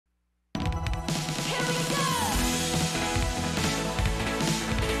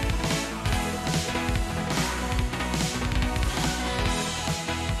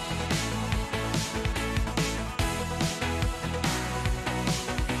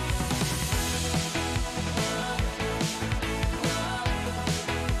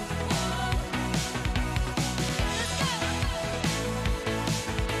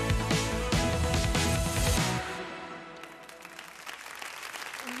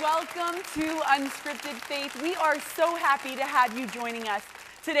Welcome to Unscripted Faith. We are so happy to have you joining us.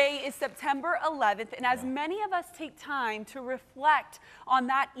 Today is September 11th, and as many of us take time to reflect on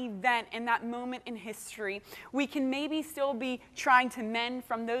that event and that moment in history, we can maybe still be trying to mend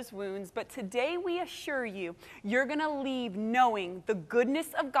from those wounds, but today we assure you, you're going to leave knowing the goodness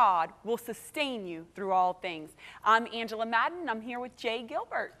of God will sustain you through all things. I'm Angela Madden. I'm here with Jay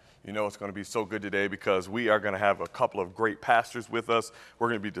Gilbert. You know, it's going to be so good today because we are going to have a couple of great pastors with us. We're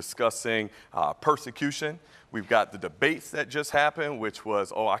going to be discussing persecution. We've got the debates that just happened, which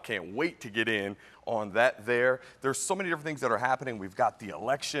was, I can't wait to get in on that there. There's so many different things that are happening. We've got the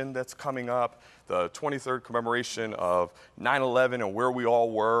election that's coming up, the 23rd commemoration of 9/11 and where we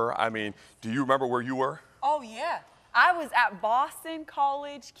all were. I mean, do you remember where you were? Oh, yeah. I was at Boston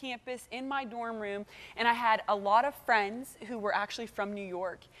College campus in my dorm room, and I had a lot of friends who were actually from New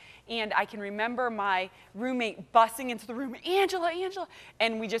York. And I can remember my roommate busting into the room, Angela,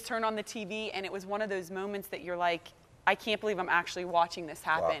 and we just turned on the TV, and it was one of those moments that you're like, I can't believe I'm actually watching this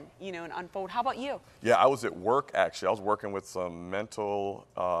happen, you know, and unfold. How about you? Yeah, I was at work, actually. I was working with some mental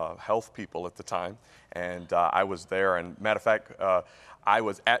health people at the time, and I was there. And matter of fact, I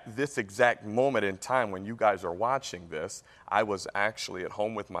was at this exact moment in time when you guys are watching this. I was actually at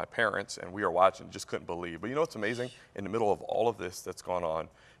home with my parents, and we were watching, just couldn't believe. But you know what's amazing? In the middle of all of this that's gone on,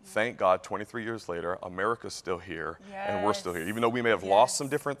 thank God, 23 years later, America's still here, and we're still here. Even though we may have lost some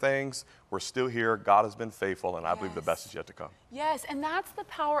different things, we're still here. God has been faithful, and I believe the best is yet to come. Yes, and that's the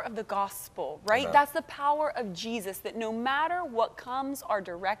power of the gospel, right? Amen. That's the power of Jesus, that no matter what comes our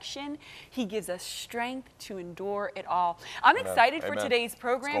direction, he gives us strength to endure it all. I'm excited for today's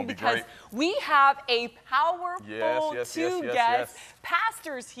program because we have a powerful two guests,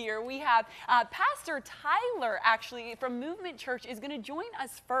 pastors here. We have Pastor Tyler, actually, from Movement Church, is going to join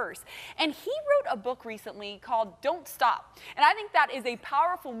us first. And he wrote a book recently called Don't Stop. And I think that is a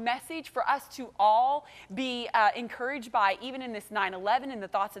powerful message for us to all be encouraged by, even in this 9/11, and the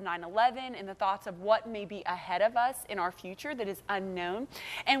thoughts of 9/11, and the thoughts of what may be ahead of us in our future that is unknown.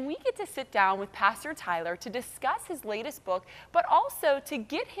 And we get to sit down with Pastor Tyler to discuss his latest book, but also to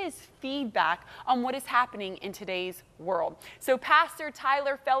get his feedback on what is happening in today's world. So Pastor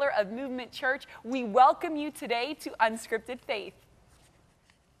Tyler Feller of Movement Church, we welcome you today to Unscripted Faith.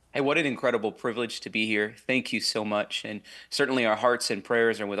 Hey, what an incredible privilege to be here. Thank you so much. And certainly our hearts and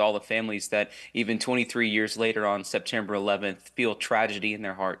prayers are with all the families that even 23 years later on September 11th feel tragedy in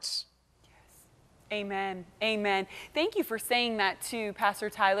their hearts. Amen. Amen. Thank you for saying that too, Pastor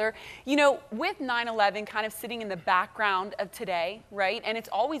Tyler. You know, with 9/11 kind of sitting in the background of today, right? And it's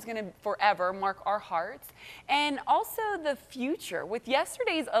always going to forever mark our hearts. And also the future. With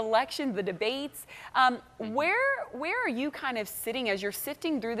yesterday's election, the debates, where are you kind of sitting as you're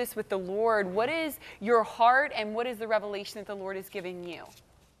sifting through this with the Lord? What is your heart and what is the revelation that the Lord is giving you?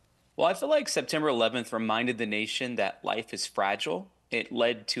 Well, I feel like September 11th reminded the nation that life is fragile. It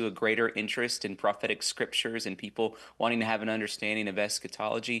led to a greater interest in prophetic scriptures and people wanting to have an understanding of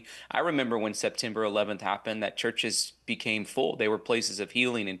eschatology. I remember when September 11th happened that churches became full. They were places of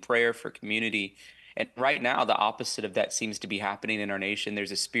healing and prayer for community. And right now, the opposite of that seems to be happening in our nation. There's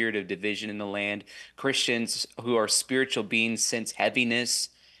a spirit of division in the land. Christians who are spiritual beings sense heaviness.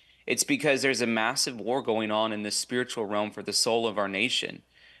 It's because there's a massive war going on in the spiritual realm for the soul of our nation.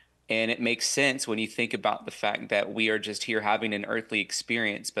 And it makes sense when you think about the fact that we are just here having an earthly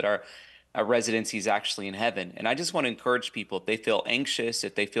experience, but our residency is actually in heaven. And I just want to encourage people, if they feel anxious,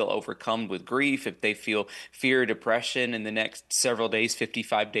 if they feel overcome with grief, if they feel fear or depression in the next several days,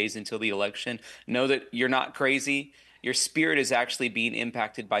 55 days until the election, know that you're not crazy. Your spirit is actually being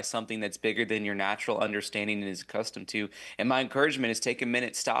impacted by something that's bigger than your natural understanding and is accustomed to. And my encouragement is take a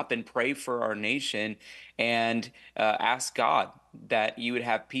minute, stop and pray for our nation and ask God that you would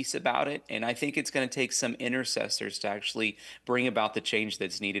have peace about it. And I think it's going to take some intercessors to actually bring about the change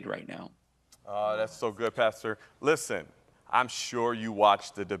that's needed right now. That's so good, Pastor. Listen, I'm sure you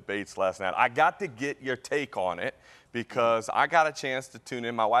watched the debates last night. I got to get your take on it because I got a chance to tune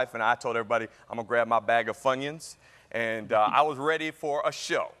in. My wife and I told everybody I'm going to grab my bag of Funyuns. And I was ready for a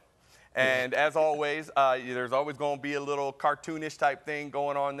show. And as always, there's always going to be a little cartoonish type thing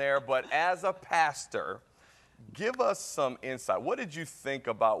going on there. But as a pastor, give us some insight. What did you think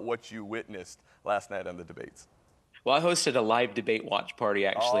about what you witnessed last night on the debates? Well, I hosted a live debate watch party,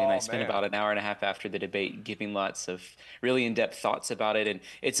 actually, and I spent about an hour and a half after the debate giving lots of really in-depth thoughts about it. And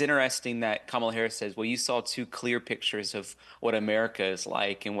it's interesting that Kamala Harris says, well, you saw two clear pictures of what America is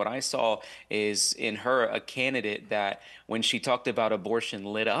like. And what I saw is in her a candidate that when she talked about abortion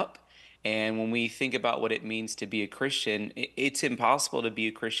lit up, And when we think about what it means to be a Christian, it's impossible to be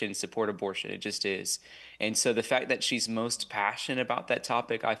a Christian and support abortion. It just is. And so the fact that she's most passionate about that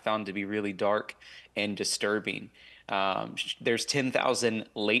topic, I found to be really dark and disturbing. There's 10,000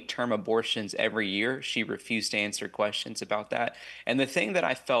 late-term abortions every year. She refused to answer questions about that. And the thing that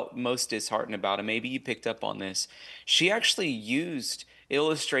I felt most disheartened about, and maybe you picked up on this, she actually used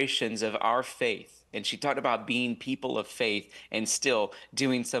illustrations of our faith. And she talked about being people of faith and still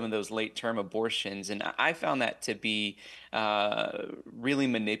doing some of those late-term abortions. And I found that to be really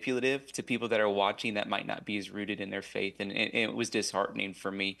manipulative to people that are watching that might not be as rooted in their faith. And it was disheartening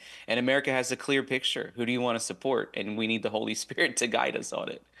for me. And America has a clear picture. Who do you want to support? And we need the Holy Spirit to guide us on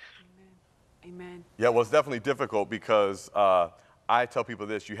it. Amen. Amen. Yeah, well, it's definitely difficult because I tell people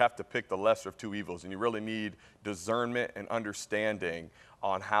this: you have to pick the lesser of two evils, and you really need discernment and understanding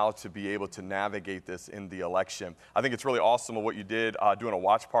on how to be able to navigate this in the election. I think it's really awesome of what you did doing a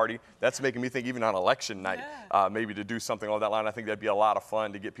watch party. That's making me think even on election night, maybe to do something along that line. I think that'd be a lot of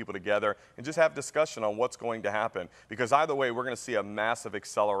fun to get people together and just have discussion on what's going to happen. Because either way, we're going to see a massive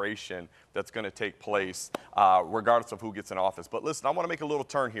acceleration that's going to take place regardless of who gets in office. But listen, I want to make a little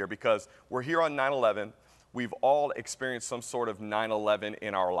turn here because we're here on 9/11. We've all experienced some sort of 9/11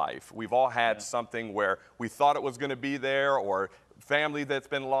 in our life. We've all had something where we thought it was going to be there, or family that's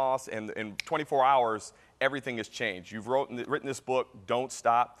been lost, and in 24 hours, everything has changed. You've written this book, Don't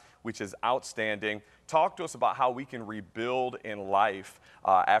Stop, which is outstanding. Talk to us about how we can rebuild in life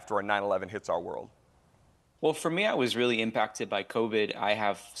after a 9/11 hits our world. Well, for me, I was really impacted by COVID. I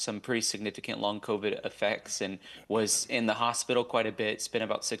have some pretty significant long COVID effects and was in the hospital quite a bit, spent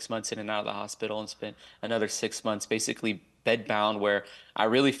about 6 months in and out of the hospital, and spent another 6 months basically bedbound, where I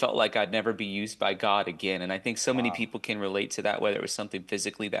really felt like I'd never be used by God again. And I think so many people can relate to that, whether it was something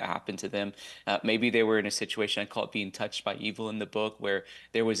physically that happened to them. Maybe they were in a situation, I call it being touched by evil in the book, where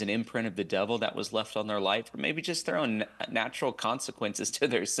there was an imprint of the devil that was left on their life, or maybe just their own natural consequences to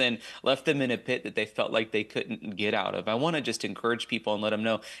their sin left them in a pit that they felt like they couldn't get out of. I want to just encourage people and let them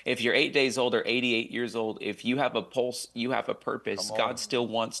know, if you're 8 days old or 88 years old, if you have a pulse, you have a purpose. God still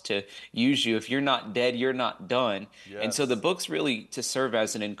wants to use you. If you're not dead, you're not done. And so the book's really to serve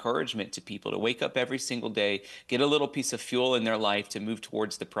as an encouragement to people to wake up every single day, get a little piece of fuel in their life to move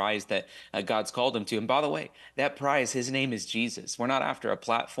towards the prize that God's called them to. And by the way, that prize, his name is Jesus. We're not after a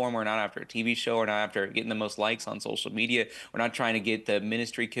platform. We're not after a TV show. We're not after getting the most likes on social media. We're not trying to get the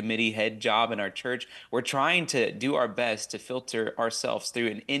ministry committee head job in our church. We're trying to do our best to filter ourselves through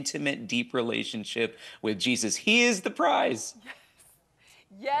an intimate, deep relationship with Jesus. He is the prize.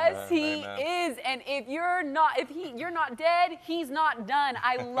 Yes, he is. And if you're not dead, he's not done.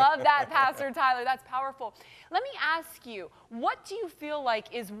 I love that, Pastor Tyler. That's powerful. Let me ask you, what do you feel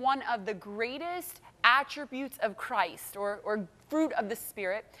like is one of the greatest attributes of Christ, or fruit of the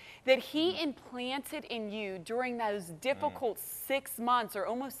Spirit, that he implanted in you during those difficult 6 months or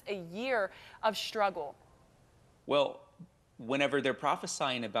almost a year of struggle? Well, whenever they're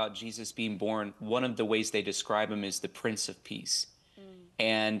prophesying about Jesus being born, one of the ways they describe him is the Prince of Peace.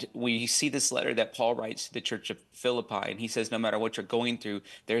 And we see this letter that Paul writes to the church of Philippi, and he says, no matter what you're going through,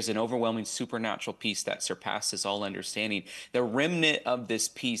 there's an overwhelming supernatural peace that surpasses all understanding. The remnant of this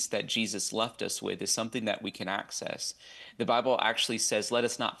peace that Jesus left us with is something that we can access. The Bible actually says, let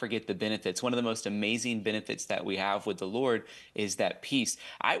us not forget the benefits. One of the most amazing benefits that we have with the Lord is that peace.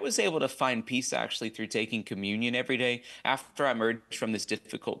 I was able to find peace actually through taking communion every day. After I emerged from this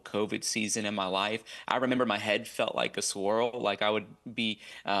difficult COVID season in my life, I remember my head felt like a swirl, like I would be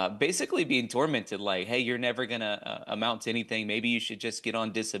basically being tormented, like, hey, you're never going to amount to anything. Maybe you should just get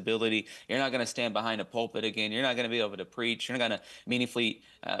on disability. You're not going to stand behind a pulpit again. You're not going to be able to preach. You're not going to meaningfully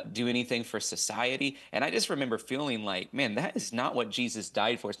do anything for society. And I just remember feeling like, man, that is not what Jesus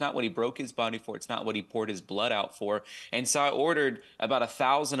died for. It's not what he broke his body for. It's not what he poured his blood out for. And so I ordered about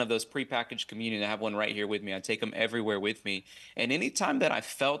 1,000 of those prepackaged communion. I have one right here with me. I take them everywhere with me. And anytime that I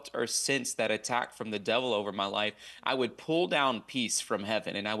felt or sensed that attack from the devil over my life, I would pull down peace from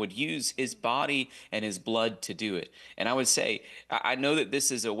heaven, and I would use his body and his blood to do it. And I would say, I know that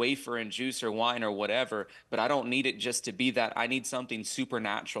this is a wafer and juice or wine or whatever, but I don't need it just to be that. I need something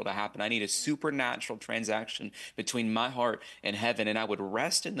supernatural to happen. I need a supernatural transaction between my heart and heaven. And I would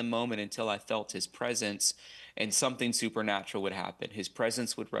rest in the moment until I felt his presence, and something supernatural would happen. His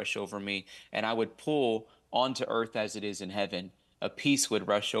presence would rush over me, and I would pull onto earth as it is in heaven. A peace would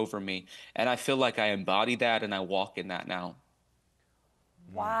rush over me. And I feel like I embody that, and I walk in that now.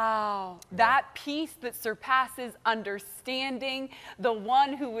 Wow, that peace that surpasses understanding, the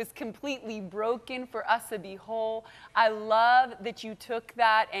one who was completely broken for us to be whole. I love that you took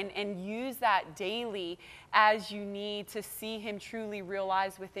that and use that daily as you need to see him truly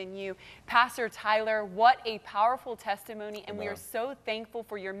realized within you. Pastor Tyler, what a powerful testimony, and we are so thankful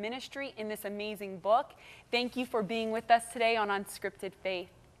for your ministry in this amazing book. Thank you for being with us today on Unscripted Faith.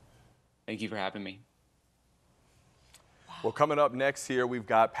 Thank you for having me. Well, coming up next here, we've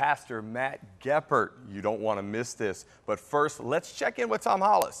got Pastor Matt Geppert. You don't want to miss this. But first, let's check in with Tom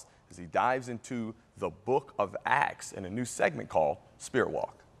Hollis as he dives into the book of Acts in a new segment called Spirit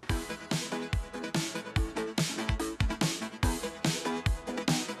Walk.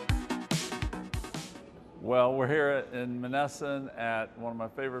 Well, we're here in Monessen at one of my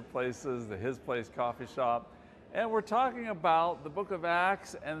favorite places, the His Place Coffee Shop, and we're talking about the book of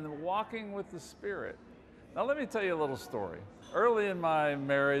Acts and walking with the Spirit. Now, let me tell you a little story. Early in my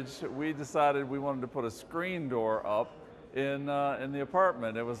marriage, we decided we wanted to put a screen door up in the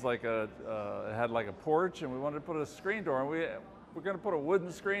apartment. It was like it had like a porch, and we wanted to put a screen door, and we're going to put a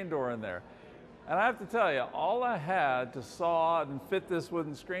wooden screen door in there. And I have to tell you, all I had to saw and fit this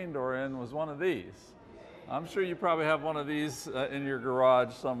wooden screen door in was one of these. I'm sure you probably have one of these in your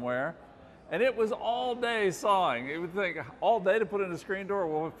garage somewhere. And it was all day sawing. You would think all day to put in a screen door.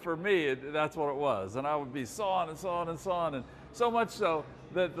 Well, for me, that's what it was. And I would be sawing and sawing and sawing. And so much so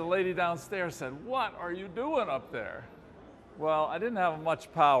that the lady downstairs said, "What are you doing up there?" Well, I didn't have much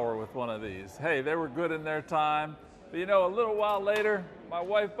power with one of these. Hey, they were good in their time. But you know, a little while later, my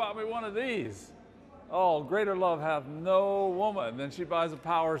wife bought me one of these. Oh, greater love hath no woman than she buys a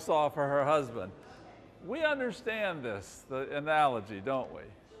power saw for her husband. We understand this, the analogy, don't we?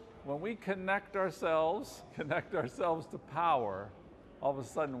 When we connect ourselves to power, all of a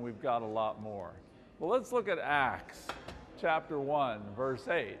sudden we've got a lot more. Well, let's look at Acts chapter 1, verse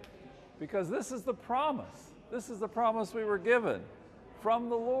 8, because this is the promise. This is the promise we were given from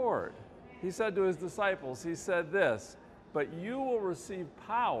the Lord. He said to his disciples, he said this, "But you will receive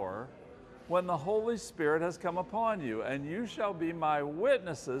power when the Holy Spirit has come upon you, and you shall be my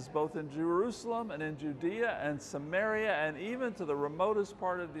witnesses both in Jerusalem and in Judea and Samaria and even to the remotest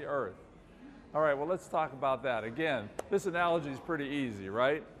part of the earth." All right, well, let's talk about that. Again, this analogy is pretty easy,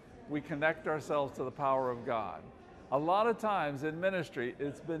 right? We connect ourselves to the power of God. A lot of times in ministry,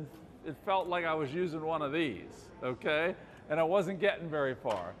 it felt like I was using one of these, okay? And I wasn't getting very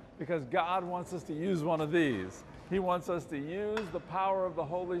far because God wants us to use one of these. He wants us to use the power of the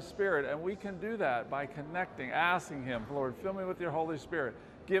Holy Spirit, and we can do that by connecting, asking him, "Lord, fill me with your Holy Spirit.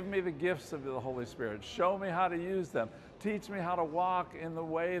 Give me the gifts of the Holy Spirit. Show me how to use them. Teach me how to walk in the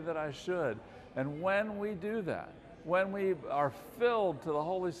way that I should." And when we do that, when we are filled to the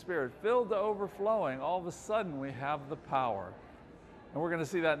Holy Spirit, filled to overflowing, all of a sudden we have the power. And we're going to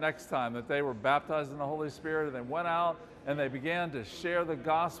see that next time, that they were baptized in the Holy Spirit and they went out and they began to share the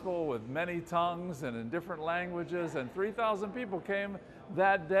gospel with many tongues and in different languages. And 3,000 people came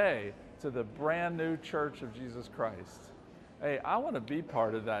that day to the brand new church of Jesus Christ. Hey, I want to be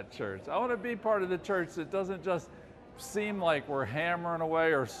part of that church. I want to be part of the church that doesn't just seem like we're hammering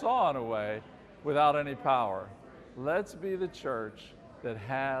away or sawing away without any power. Let's be the church that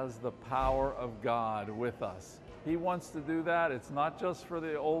has the power of God with us. He wants to do that. It's not just for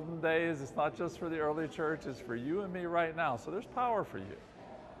the olden days. It's not just for the early church. It's for you and me right now. So there's power for you.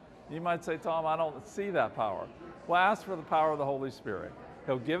 You might say, "Tom, I don't see that power." Well, ask for the power of the Holy Spirit.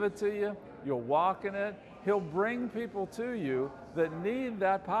 He'll give it to you. You'll walk in it. He'll bring people to you that need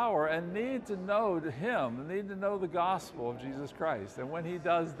that power and need to know him, need to know the gospel of Jesus Christ. And when he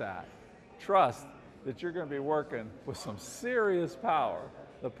does that, trust that you're going to be working with some serious power,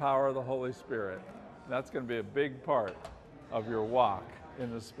 the power of the Holy Spirit. That's going to be a big part of your walk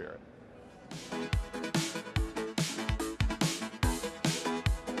in the Spirit.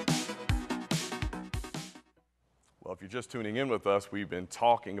 Well, if you're just tuning in with us, we've been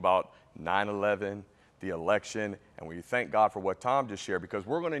talking about 9/11, the election, and we thank God for what Tom just shared, because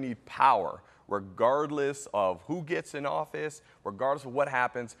we're going to need power regardless of who gets in office, regardless of what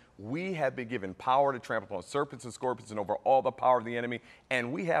happens. We have been given power to trample upon serpents and scorpions and over all the power of the enemy.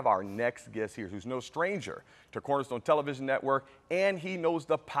 And we have our next guest here, who's no stranger to Cornerstone Television Network, and he knows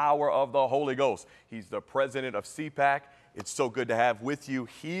the power of the Holy Ghost. He's the president of CPAC. It's so good to have with you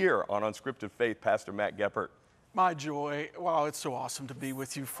here on Unscripted Faith, Pastor Matt Geppert. My joy. Wow, it's so awesome to be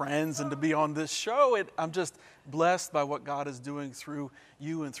with you, friends, and to be on this show. I'm just blessed by what God is doing through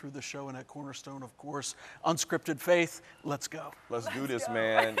you and through the show and at Cornerstone, of course. Unscripted Faith, let's go. Let's do this,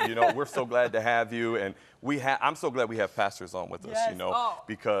 man. You know, we're so glad to have you, and I'm so glad we have pastors on with us, Yes. you know, Oh.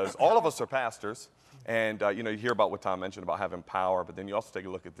 because all of us are pastors, and, you know, you hear about what Tom mentioned about having power, but then you also take a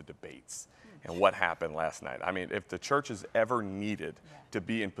look at the debates and what happened last night. I mean, if the church is ever needed to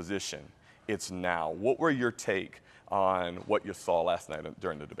be in position, it's now. What were your take on what you saw last night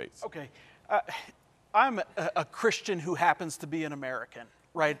during the debates? Okay. I'm a Christian who happens to be an American,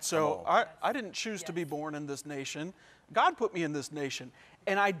 right? So I didn't choose to be born in this nation. God put me in this nation.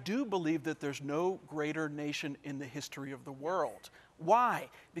 And I do believe that there's no greater nation in the history of the world. Why?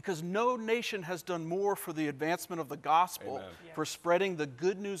 Because no nation has done more for the advancement of the gospel, for spreading the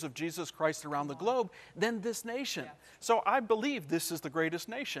good news of Jesus Christ around the globe than this nation. So I believe this is the greatest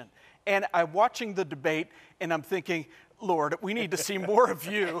nation. And I'm watching the debate and I'm thinking, Lord, we need to see more of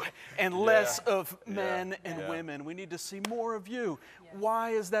you and less of men and women. We need to see more of you.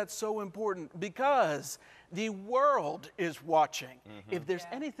 Why is that so important? Because the world is watching. If there's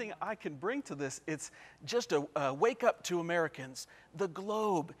anything I can bring to this, it's just a wake up to Americans. The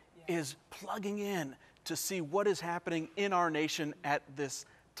globe is plugging in to see what is happening in our nation at this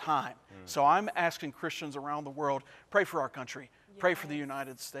time. So I'm asking Christians around the world, pray for our country, pray for the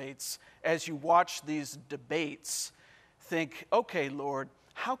United States. As you watch these debates, think, okay, Lord,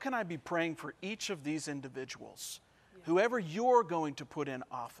 how can I be praying for each of these individuals? Whoever you're going to put in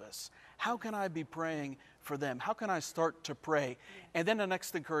office, how can I be praying for them? How can I start to pray? And then the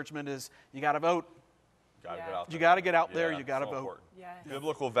next encouragement is you got to vote. You got to get out there. You got to vote.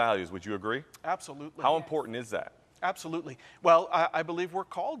 Biblical values, would you agree? Absolutely. How important is that? Absolutely. Well, I believe we're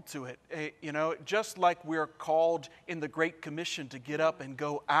called to it. You know, just like we're called in the Great Commission to get up and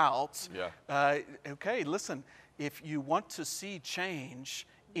go out. Okay, listen, if you want to see change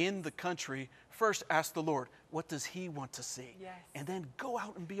in the country, first ask the Lord, what does He want to see? And then go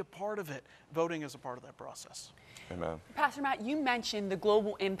out and be a part of it. Voting is a part of that process. Amen. Pastor Matt, you mentioned the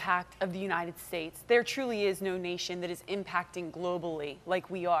global impact of the United States. There truly is no nation that is impacting globally like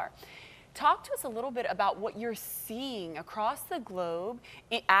we are. Talk to us a little bit about what you're seeing across the globe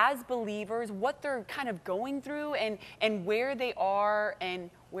as believers, what they're kind of going through and where they are and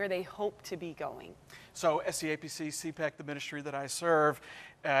where they hope to be going. So SCAPC, CPAC, the ministry that I serve,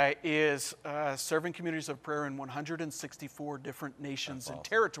 is serving communities of prayer in 164 different nations and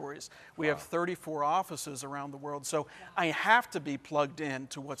territories. We have 34 offices around the world. So I have to be plugged in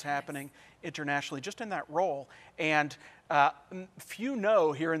to what's happening internationally, just in that role. And few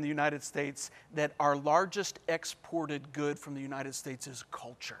know here in the United States that our largest exported good from the United States is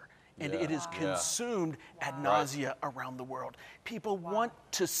culture. And it is consumed ad nausea around the world. People want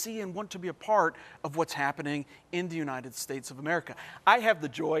to see and want to be a part of what's happening in the United States of America. I have the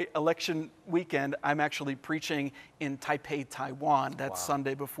joy, election weekend, I'm actually preaching in Taipei, Taiwan. That's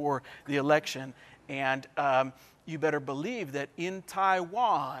Sunday before the election. And you better believe that in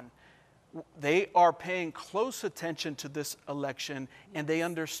Taiwan, they are paying close attention to this election, and they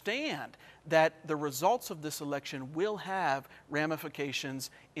understand that the results of this election will have ramifications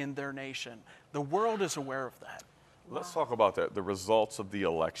in their nation. The world is aware of that. Let's talk about that, the results of the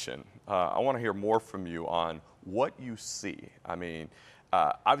election. I want to hear more from you on what you see. I mean,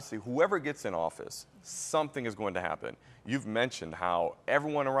 obviously, whoever gets in office, something is going to happen. You've mentioned how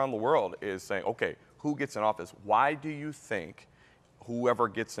everyone around the world is saying, okay, who gets in office? Why do you think whoever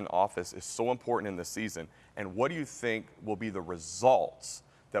gets in office is so important in this season? And what do you think will be the results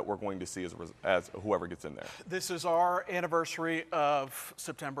that we're going to see as whoever gets in there? This is our anniversary of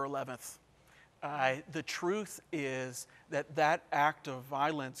September 11th. The truth is that act of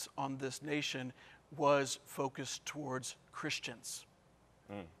violence on this nation was focused towards Christians.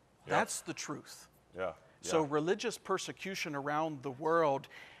 That's the truth. So religious persecution around the world,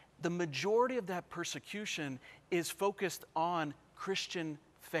 the majority of that persecution is focused on Christian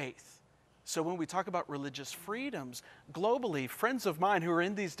faith. So when we talk about religious freedoms, globally, friends of mine who are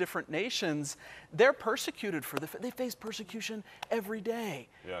in these different nations, they're persecuted they face persecution every day.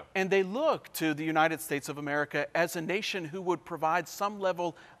 And they look to the United States of America as a nation who would provide some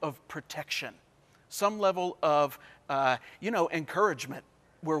level of protection, some level of, encouragement.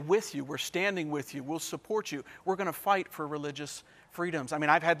 We're with you, we're standing with you, we'll support you. We're going to fight for religious freedoms. I mean,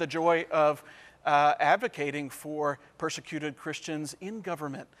 I've had the joy of advocating for persecuted Christians in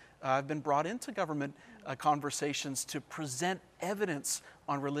government. I've been brought into government conversations to present evidence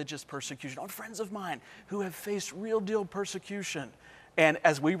on religious persecution, on friends of mine who have faced real deal persecution. And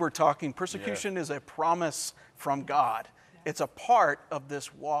as we were talking, persecution is a promise from God. It's a part of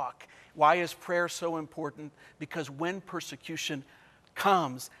this walk. Why is prayer so important? Because when persecution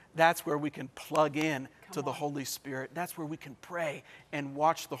comes, that's where we can plug in to the Holy Spirit. That's where we can pray and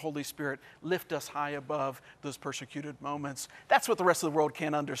watch the Holy Spirit lift us high above those persecuted moments. That's what the rest of the world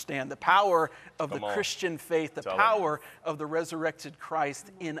can't understand. The power of the Christian faith, the power of the resurrected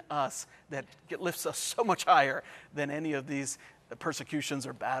Christ in us that lifts us so much higher than any of these persecutions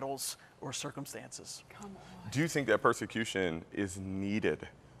or battles or circumstances. Do you think that persecution is needed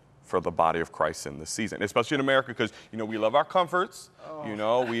for the body of Christ in this season, especially in America? Because, we love our comforts.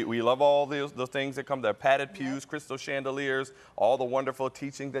 We love all the things that come, the padded pews, crystal chandeliers, all the wonderful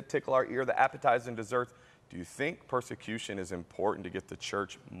teaching that tickle our ear, the appetizing desserts. Do you think persecution is important to get the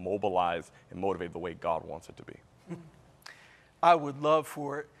church mobilized and motivated the way God wants it to be? I would love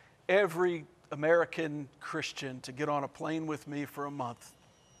for every American Christian to get on a plane with me for a month,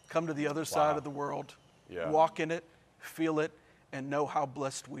 come to the other side of the world, walk in it, feel it, and know how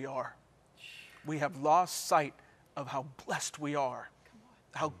blessed we are. We have lost sight of how blessed we are,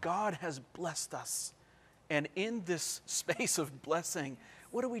 how God has blessed us. And in this space of blessing,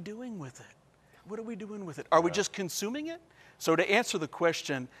 what are we doing with it? What are we doing with it? Are we just consuming it? So to answer the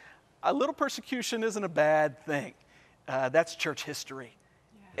question, a little persecution isn't a bad thing. That's church history.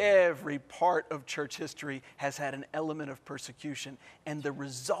 Every part of church history has had an element of persecution, and the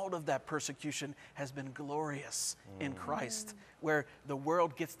result of that persecution has been glorious in Christ, where the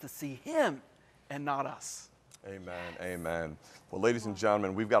world gets to see Him and not us. Amen, amen. Well, ladies and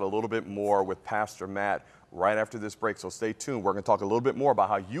gentlemen, we've got a little bit more with Pastor Matt right after this break, so stay tuned. We're going to talk a little bit more about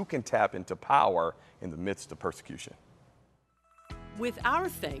how you can tap into power in the midst of persecution. With our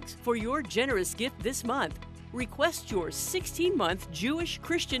thanks for your generous gift this month, request your 16-month Jewish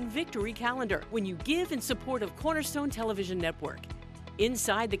Christian Victory Calendar when you give in support of Cornerstone Television Network.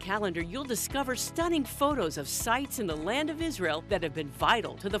 Inside the calendar, you'll discover stunning photos of sites in the land of Israel that have been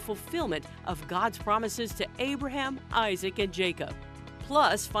vital to the fulfillment of God's promises to Abraham, Isaac, and Jacob.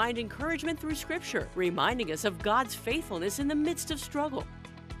 Plus, find encouragement through Scripture, reminding us of God's faithfulness in the midst of struggle.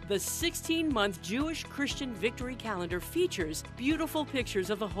 The 16-month Jewish Christian Victory Calendar features beautiful pictures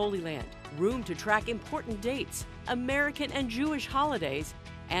of the Holy Land, room to track important dates, American and Jewish holidays,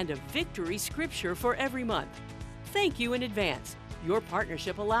 and a victory scripture for every month. Thank you in advance. Your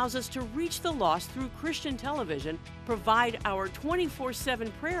partnership allows us to reach the lost through Christian television, provide our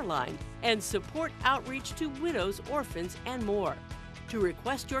 24/7 prayer line, and support outreach to widows, orphans, and more. To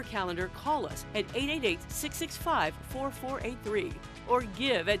request your calendar, call us at 888-665-4483 or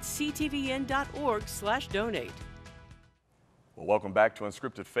give at ctvn.org/donate. Well, welcome back to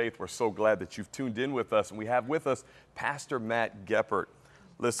Unscripted Faith. We're so glad that you've tuned in with us, and we have with us Pastor Matt Geppert.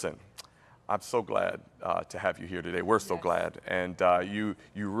 Listen, I'm so glad to have you here today. We're so glad. And you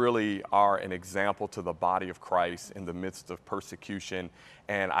really are an example to the body of Christ in the midst of persecution.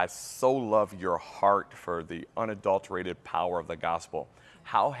 And I so love your heart for the unadulterated power of the gospel.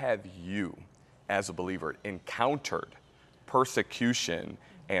 How have you, as a believer, encountered persecution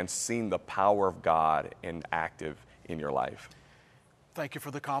and seen the power of God active in your life? Thank you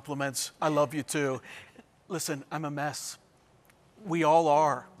for the compliments. I love you too. Listen, I'm a mess. We all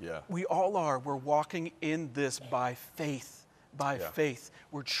are. We all are. We're walking in this by faith. By faith.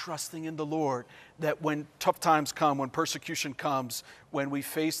 We're trusting in the Lord that when tough times come, when persecution comes, when we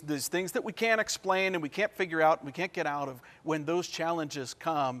face these things that we can't explain and we can't figure out and we can't get out of, when those challenges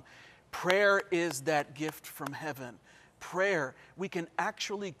come, prayer is that gift from heaven. Prayer, we can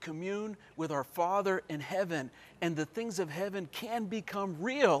actually commune with our Father in heaven, and the things of heaven can become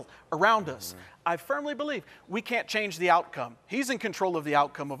real around us. I firmly believe we can't change the outcome. He's in control of the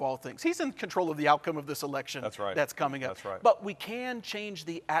outcome of all things. He's in control of the outcome of this election that's coming up. But we can change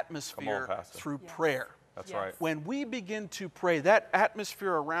the atmosphere through prayer. That's right. When we begin to pray, that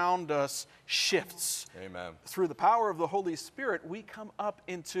atmosphere around us shifts. Amen. Through the power of the Holy Spirit, we come up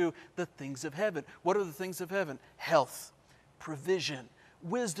into the things of heaven. What are the things of heaven? Health, provision,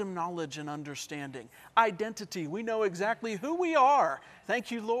 wisdom, knowledge, and understanding. Identity. We know exactly who we are. Thank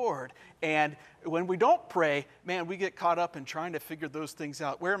you, Lord. And when we don't pray, man, we get caught up in trying to figure those things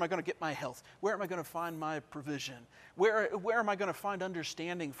out. Where am I going to get my health? Where am I going to find my provision? Where am I going to find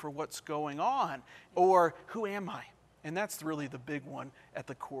understanding for what's going on? Or who am I? And that's really the big one at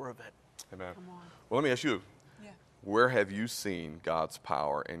the core of it. Amen. Well, let me ask you, where have you seen God's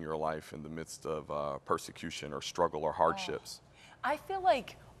power in your life in the midst of persecution or struggle or hardships? I feel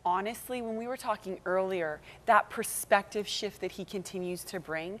like, honestly, when we were talking earlier, that perspective shift that He continues to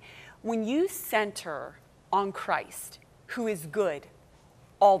bring, when you center on Christ, who is good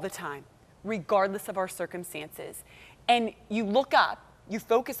all the time, regardless of our circumstances, and you look up, you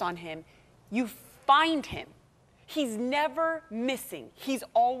focus on Him, you find Him. He's never missing. He's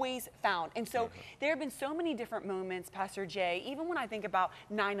always found. And so there have been so many different moments, Pastor Jay, even when I think about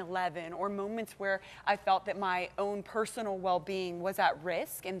 9/11 or moments where I felt that my own personal well-being was at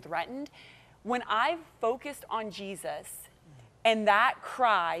risk and threatened, when I've focused on Jesus and that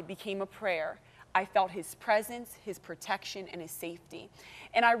cry became a prayer, I felt his presence, his protection, and his safety.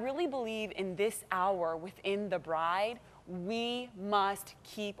 And I really believe in this hour within the bride, we must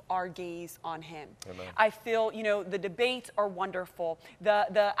keep our gaze on him. Amen. I feel, the debates are wonderful.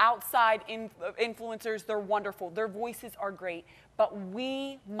 The outside influencers, they're wonderful. Their voices are great. But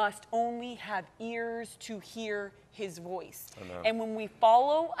we must only have ears to hear his voice. Amen. And when we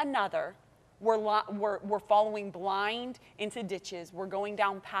follow another, we're following blind into ditches. We're going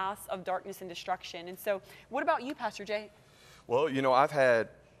down paths of darkness and destruction. And so what about you, Pastor Jay? Well,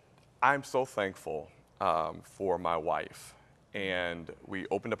 I'm so thankful for my wife. And we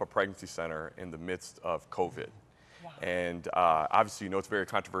opened up a pregnancy center in the midst of COVID. Wow. And obviously, it's very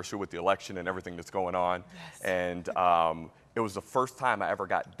controversial with the election and everything that's going on. Yes. And it was the first time I ever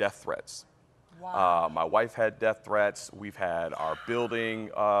got death threats. Wow. My wife had death threats. We've had our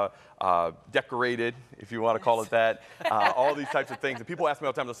building decorated, if you want to call it that, all these types of things. And people ask me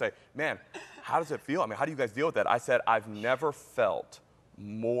all the time, they'll say, man, how does it feel? I mean, how do you guys deal with that? I said, I've never felt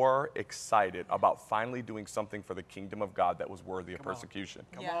more excited about finally doing something for the kingdom of God that was worthy of persecution.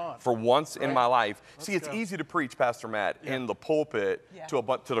 Come on. For once in my life. See, it's easy to preach, Pastor Matt, in the pulpit to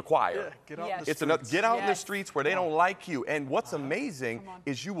the choir. Get out in the streets. Get out in the streets where they don't like you. And what's amazing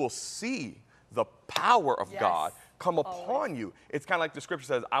is you will see the power of God come upon you. It's kind of like the scripture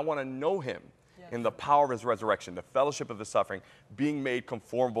says, I want to know him in the power of his resurrection, the fellowship of his suffering, being made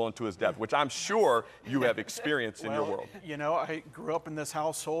conformable unto his death, which I'm sure you have experienced in your world. I grew up in this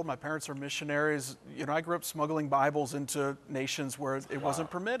household. My parents are missionaries. I grew up smuggling Bibles into nations where it wasn't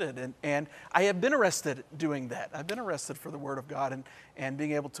permitted. And I have been arrested doing that. I've been arrested for the Word of God and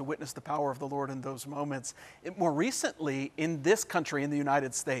being able to witness the power of the Lord in those moments. More recently, in this country, in the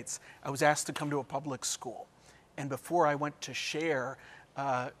United States, I was asked to come to a public school. And before I went to share,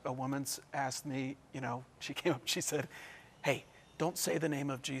 a woman asked me, she came up, she said, hey, don't say the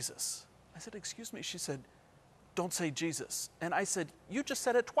name of Jesus. I said, excuse me. She said, don't say Jesus. And I said, you just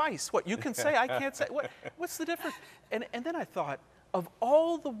said it twice. What, you can say, I can't say. What's the difference? And then I thought, of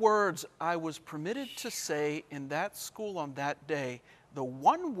all the words I was permitted to say in that school on that day, the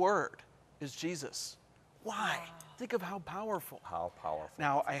one word is Jesus. Why? Wow. Think of how powerful. How powerful.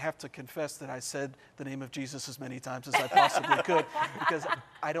 Now, I have to confess that I said the name of Jesus as many times as I possibly could, because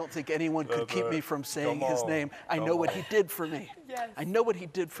I don't think anyone could keep me from saying his name. I know what he did for me. Yes. I know what he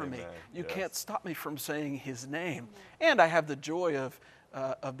did for me. You can't stop me from saying his name. And I have the joy of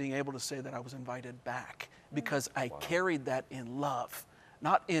being able to say that I was invited back, because I carried that in love,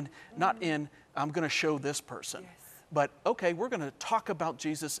 not in I'm going to show this person. Yes. But, okay, we're going to talk about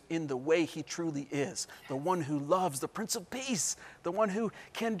Jesus in the way he truly is, the one who loves, the Prince of Peace, the one who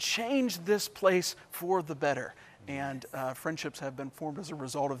can change this place for the better. And friendships have been formed as a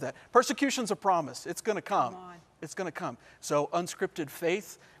result of that. Persecution's a promise. It's going to come. It's going to come. So, Unscripted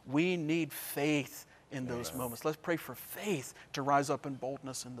Faith, we need faith in those moments. Let's pray for faith to rise up in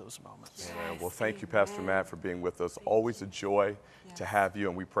boldness in those moments. Yeah, well, thank you, Pastor Matt, for being with us. Always a joy to have you,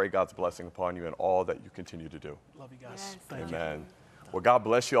 and we pray God's blessing upon you and all that you continue to do. Love you guys. Yes. Thank you. Amen. Well, God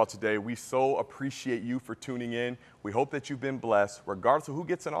bless you all today. We so appreciate you for tuning in. We hope that you've been blessed. Regardless of who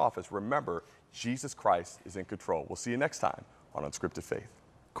gets in office, remember, Jesus Christ is in control. We'll see you next time on Unscripted Faith.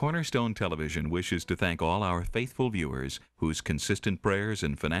 Cornerstone Television wishes to thank all our faithful viewers whose consistent prayers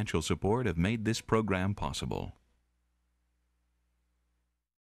and financial support have made this program possible.